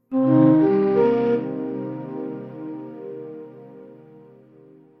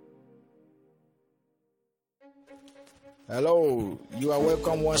Hello, you are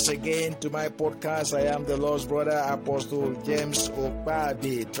welcome once again to my podcast. I am the Lord's brother, Apostle James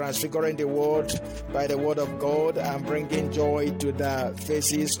Okpabi, transfiguring the world by the word of God and bringing joy to the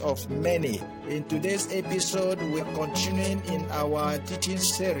faces of many. In today's episode, we're continuing in our teaching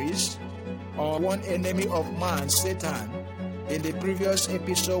series on one enemy of man, Satan. In the previous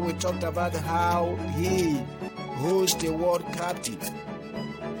episode, we talked about how he holds the world captive.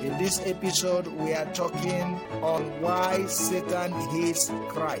 In this episode, we are talking on why Satan hates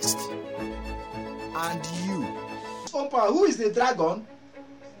Christ and you. Who is the dragon?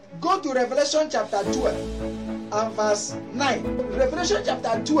 Go to Revelation chapter 12 and verse 9. Revelation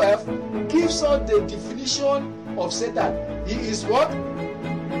chapter 12 gives us the definition of Satan. He is what?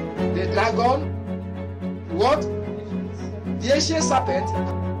 The dragon. What? The ancient serpent.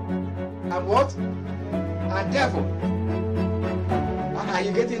 And what? And devil. Are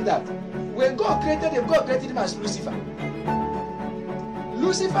you getting that? When God created him, God created him as Lucifer.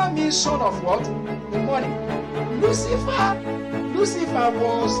 Lucifer means son of what? The morning. Lucifer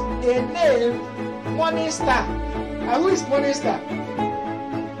was a name, morning star. And who is morning star?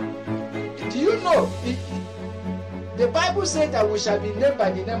 Do you know? The Bible said that we shall be named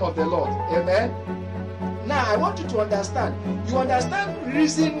by the name of the Lord. Amen. Now I want you to understand. You understand the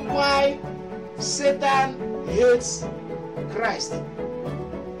reason why Satan hates Christ.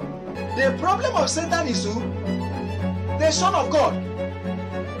 The problem of Satan is who? The Son of God.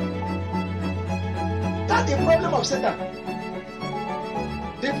 That's the problem of Satan.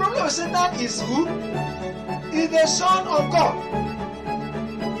 The problem of Satan is who? Is the Son of God.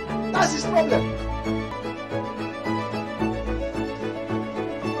 That's his problem.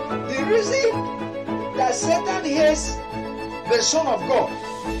 The reason that Satan hates the Son of God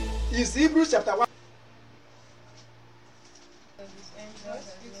is Hebrews chapter 1.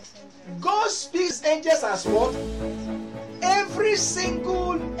 God speaks angels as what? Every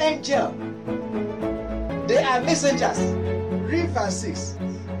single angel. They are messengers. Read verse 6.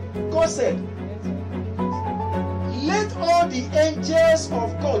 God said, let all the angels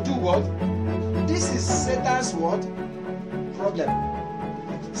of God do what? This is Satan's what? Problem.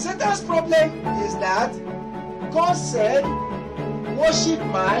 Satan's problem is that God said, worship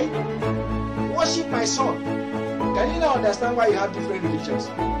my son. Can you now understand why you have different religions?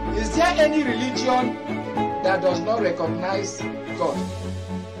 Is there any religion that does not recognize God?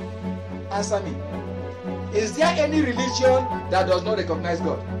 Answer me. Is there any religion that does not recognize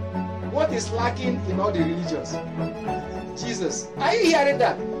God? What is lacking in all the religions? Jesus. Are you hearing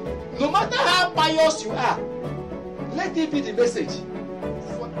that? No matter how pious you are, let it be the message.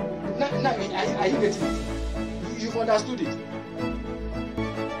 Now, are you getting it? You've understood it.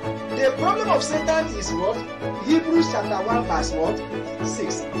 The problem of Satan is what? Hebrews chapter 1 verse what?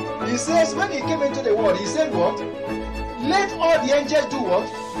 6. He says when he came into the world, he said what? Let all the angels do what?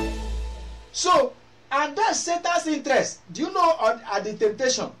 So, and that's Satan's interest. Do you know at the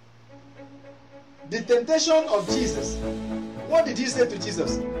temptation? The temptation of Jesus. What did he say to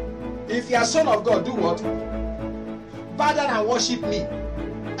Jesus? If you are son of God, do what? Bow down and worship me.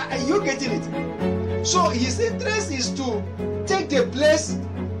 Are you getting it? So his interest is to take the place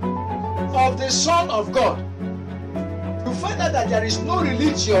of the Son of God. You find out that there is no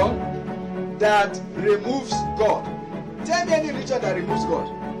religion that removes God. Tell me any religion that removes God.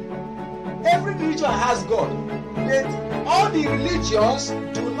 Every religion has God. But all the religions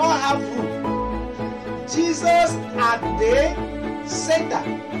do not have room. Jesus at the center.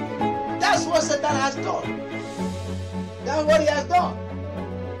 That's what Satan has done. That's what he has done.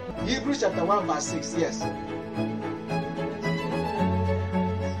 Hebrews chapter 1 verse 6, yes.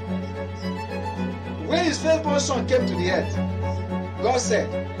 When his firstborn son came to the earth, God said,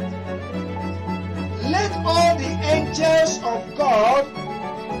 let all the angels of God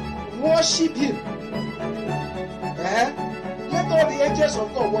worship him. Let all the angels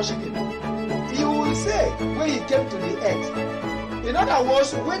of God worship him. He will say when he came to the earth. In other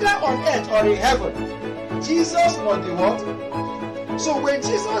words, whether on earth or in heaven, Jesus must be what? So when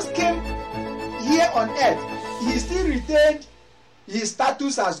Jesus came here on earth, he still retained his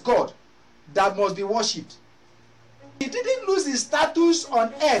status as God that must be worshipped. He didn't lose his status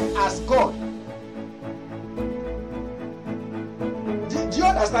on earth as God. Do you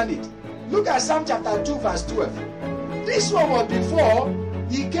understand it? Look at Psalm chapter 2 verse 12. This one was before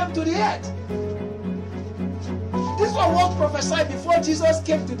he came to the earth. This one was prophesied before Jesus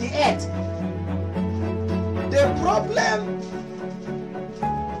came to the earth. The problem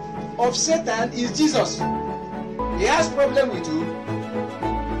of Satan is Jesus. He has problem with you.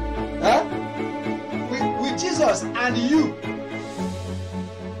 With Jesus and you.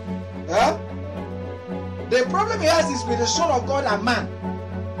 The problem problem he has is with the Son of God and man.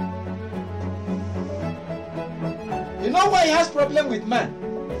 You know why he has problem with man?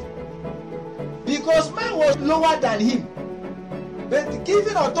 Because man was lower than him, but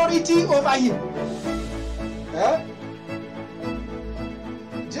given authority over him.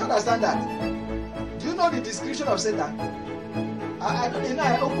 Do you understand that? Do you know the description of Satan? I don't know.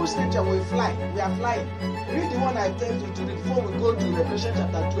 I open scripture, we fly. We are flying. Read the one I tell you to read before we go to Revelation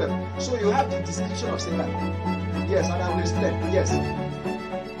chapter 12. So you have the description of Satan. Yes, and I will explain. Yes.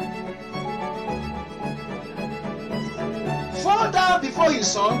 Fall down before his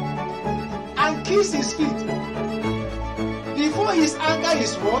son and kiss his feet. Before his anger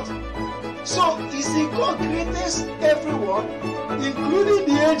is what? So is he God creates everyone, including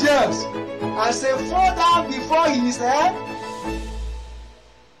the angels, and say fall down before his head?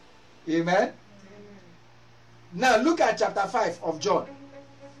 Amen. Now look at chapter 5 of John.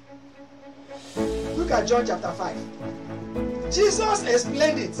 Look at John chapter 5. Jesus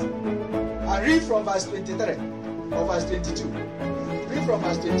explained it. I read from verse 23 or verse 22. Read from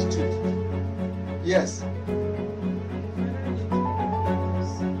verse 22. Yes.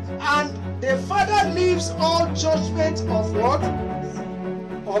 And the Father leaves all judgment of what?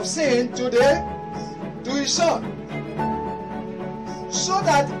 Of sin to his Son, so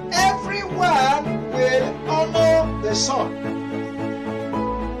that everyone will honor the Son,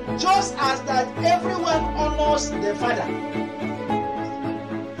 just as that everyone honors the Father.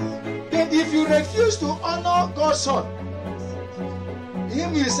 But if you refuse to honor God's Son,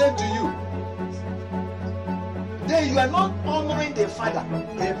 Him will say to you, then you are not honoring the Father.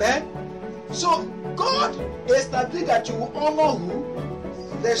 Amen. So God established that you will honor who?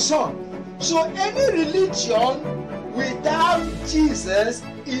 The Son. So any religion without Jesus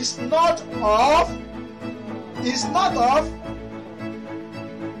is not of. Do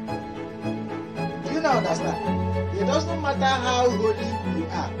you now understand? It doesn't matter how holy you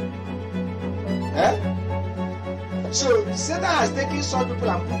are. So Satan has taken some people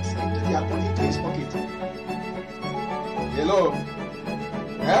and put into his pocket. Hello?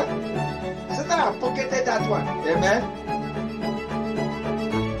 Satan has pocketed that one. Amen?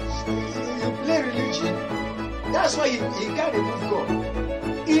 You play religion. That's why he can't remove God.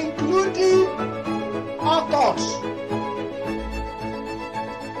 Including occult.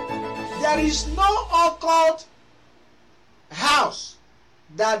 There is no occult house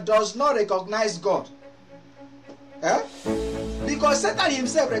that does not recognize God. Because Satan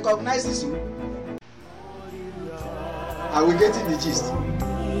himself recognizes you. Are we getting the gist?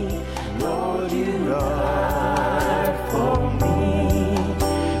 Lord, you died for me.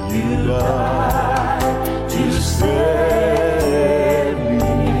 You died to save me.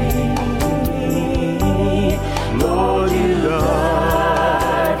 Lord, you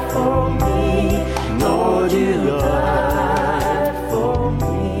died for me. Lord, you died for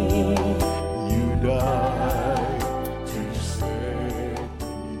me. You died to save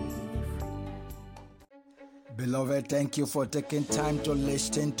me. Beloved, thank you for taking time to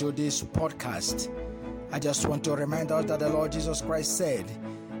listen to this podcast. I just want to remind us that the Lord Jesus Christ said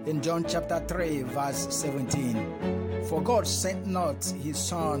in John chapter 3 verse 17, "For God sent not his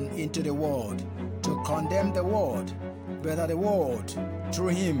Son into the world to condemn the world, but that the world through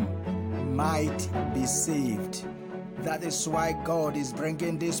him might be saved." That is why God is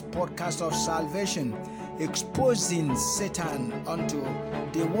bringing this podcast of salvation, exposing Satan unto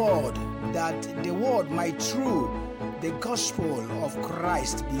the world, that the world might through the gospel of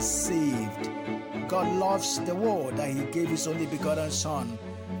Christ be saved. God loves the world that he gave his only begotten Son.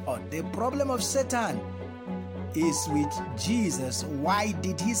 The problem of Satan is with Jesus. Why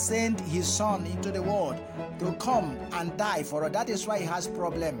did he send his Son into the world? To come and die for us. That is why he has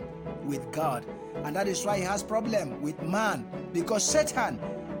problem with God. And that is why he has problem with man. Because Satan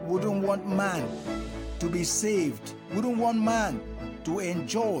wouldn't want man to be saved. Wouldn't want man to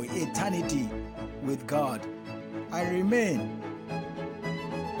enjoy eternity with God. I remain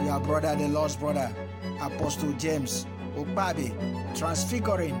your brother, the lost brother, Apostle James Okpabi,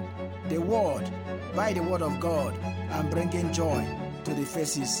 transfiguring the word by the word of God and bringing joy to the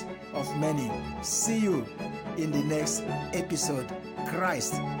faces of many. See you in the next episode.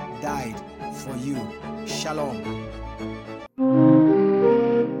 Christ died for you. Shalom.